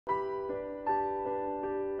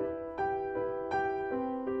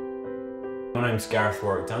My name's Gareth.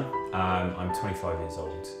 I'm 25 years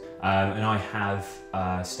old and I have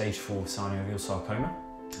stage 4 synovial sarcoma,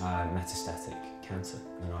 metastatic cancer,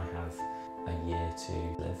 and I have a year to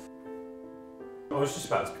live. I was just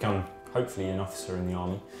about to become, hopefully, an officer in the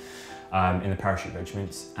army, in the parachute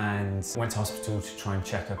regiment, and went to hospital to try and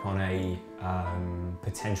check up on a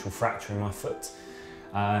potential fracture in my foot,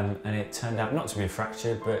 and it turned out not to be a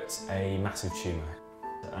fracture but a massive tumour,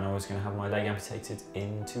 and I was going to have my leg amputated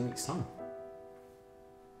in 2 weeks' time.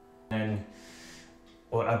 Then,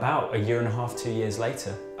 about a year and a half, 2 years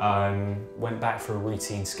later, went back for a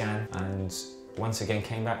routine scan and once again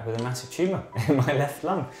came back with a massive tumour in my left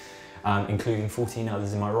lung, including 14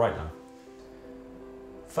 others in my right lung.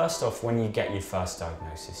 First off, when you get your first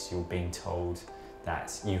diagnosis, you're being told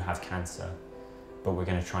that you have cancer, but we're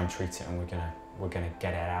going to try and treat it and we're going to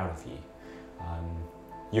get it out of you.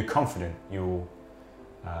 You're confident, you're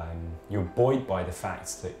buoyed by the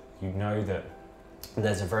fact that you know that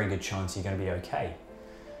there's a very good chance you're going to be okay.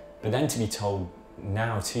 But then to be told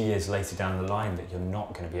now, 2 years later down the line, that you're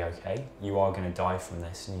not going to be okay, you are going to die from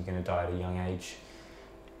this and you're going to die at a young age,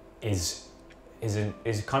 is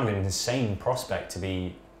kind of an insane prospect to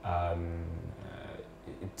be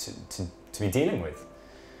to be dealing with.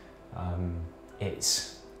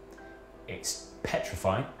 It's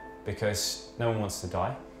petrifying because no one wants to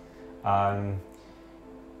die,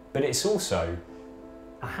 but it's also,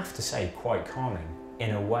 I have to say, quite calming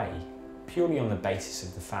in a way, purely on the basis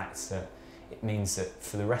of the fact that it means that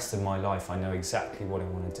for the rest of my life I know exactly what I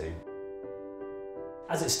want to do.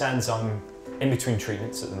 As it stands, I'm in between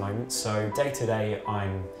treatments at the moment, so day to day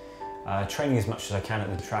I'm training as much as I can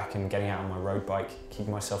at the track and getting out on my road bike,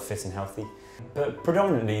 keeping myself fit and healthy. But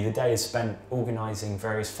predominantly the day is spent organising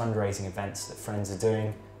various fundraising events that friends are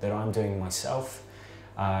doing, that I'm doing myself,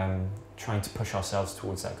 trying to push ourselves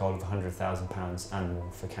towards that goal of £100,000 and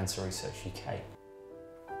more for Cancer Research UK.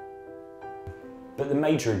 But the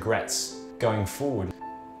major regrets going forward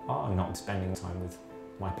are not spending time with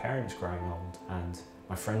my parents growing old and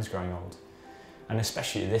my friends growing old, and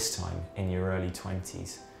especially at this time in your early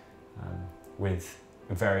 20s, with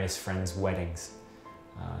various friends' weddings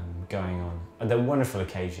going on. And they're wonderful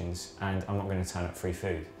occasions, and I'm not going to turn up free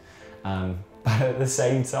food. But at the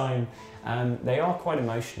same time, they are quite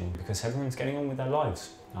emotional because everyone's getting on with their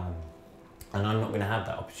lives, and I'm not going to have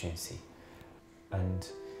that opportunity. And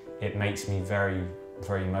it makes me very,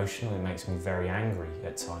 very emotional, it makes me very angry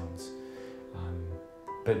at times.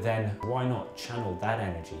 But then why not channel that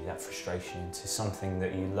energy, that frustration, into something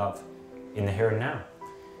that you love in the here and now,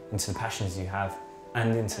 into the passions you have,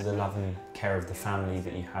 and into the love and care of the family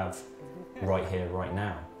that you have right here, right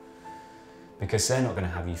now. Because they're not going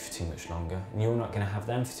to have you for too much longer, and you're not going to have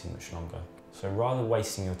them for too much longer. So rather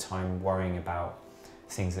wasting your time worrying about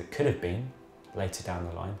things that could have been later down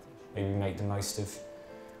the line, maybe make the most of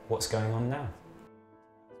what's going on now.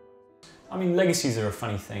 I mean, legacies are a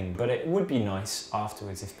funny thing, but it would be nice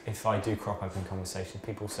afterwards if I do crop up in conversation,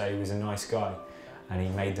 people say he was a nice guy and he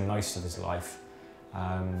made the most of his life,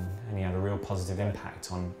 and he had a real positive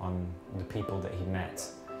impact on the people that he met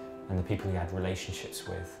and the people he had relationships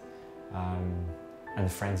with, and the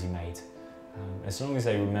friends he made. As long as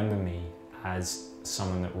they remember me as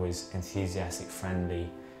someone that was enthusiastic, friendly,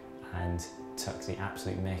 and took the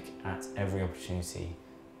absolute mick at every opportunity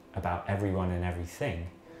about everyone and everything,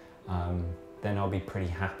 then I'll be pretty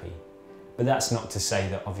happy. But that's not to say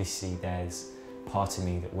that obviously there's part of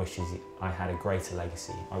me that wishes I had a greater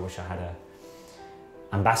legacy. I wish I had an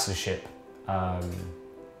ambassadorship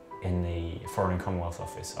in the Foreign and Commonwealth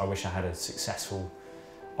Office. I wish I had a successful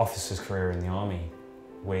officer's career in the army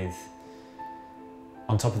with,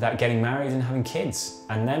 on top of that, getting married and having kids,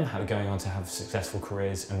 and them going on to have successful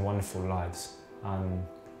careers and wonderful lives.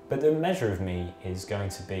 But the measure of me is going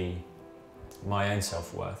to be my own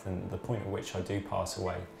self-worth and the point at which I do pass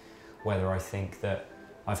away, whether I think that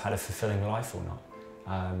I've had a fulfilling life or not.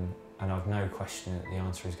 And I've no question that the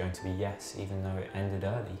answer is going to be yes, even though it ended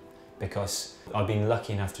early. Because I've been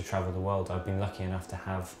lucky enough to travel the world, I've been lucky enough to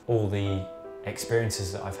have all the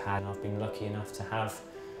experiences that I've had, and I've been lucky enough to have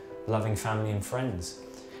loving family and friends.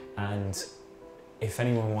 And if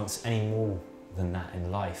anyone wants any more than that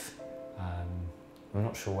in life, I'm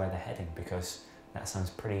not sure where they're heading, because that sounds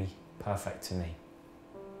pretty perfect to me.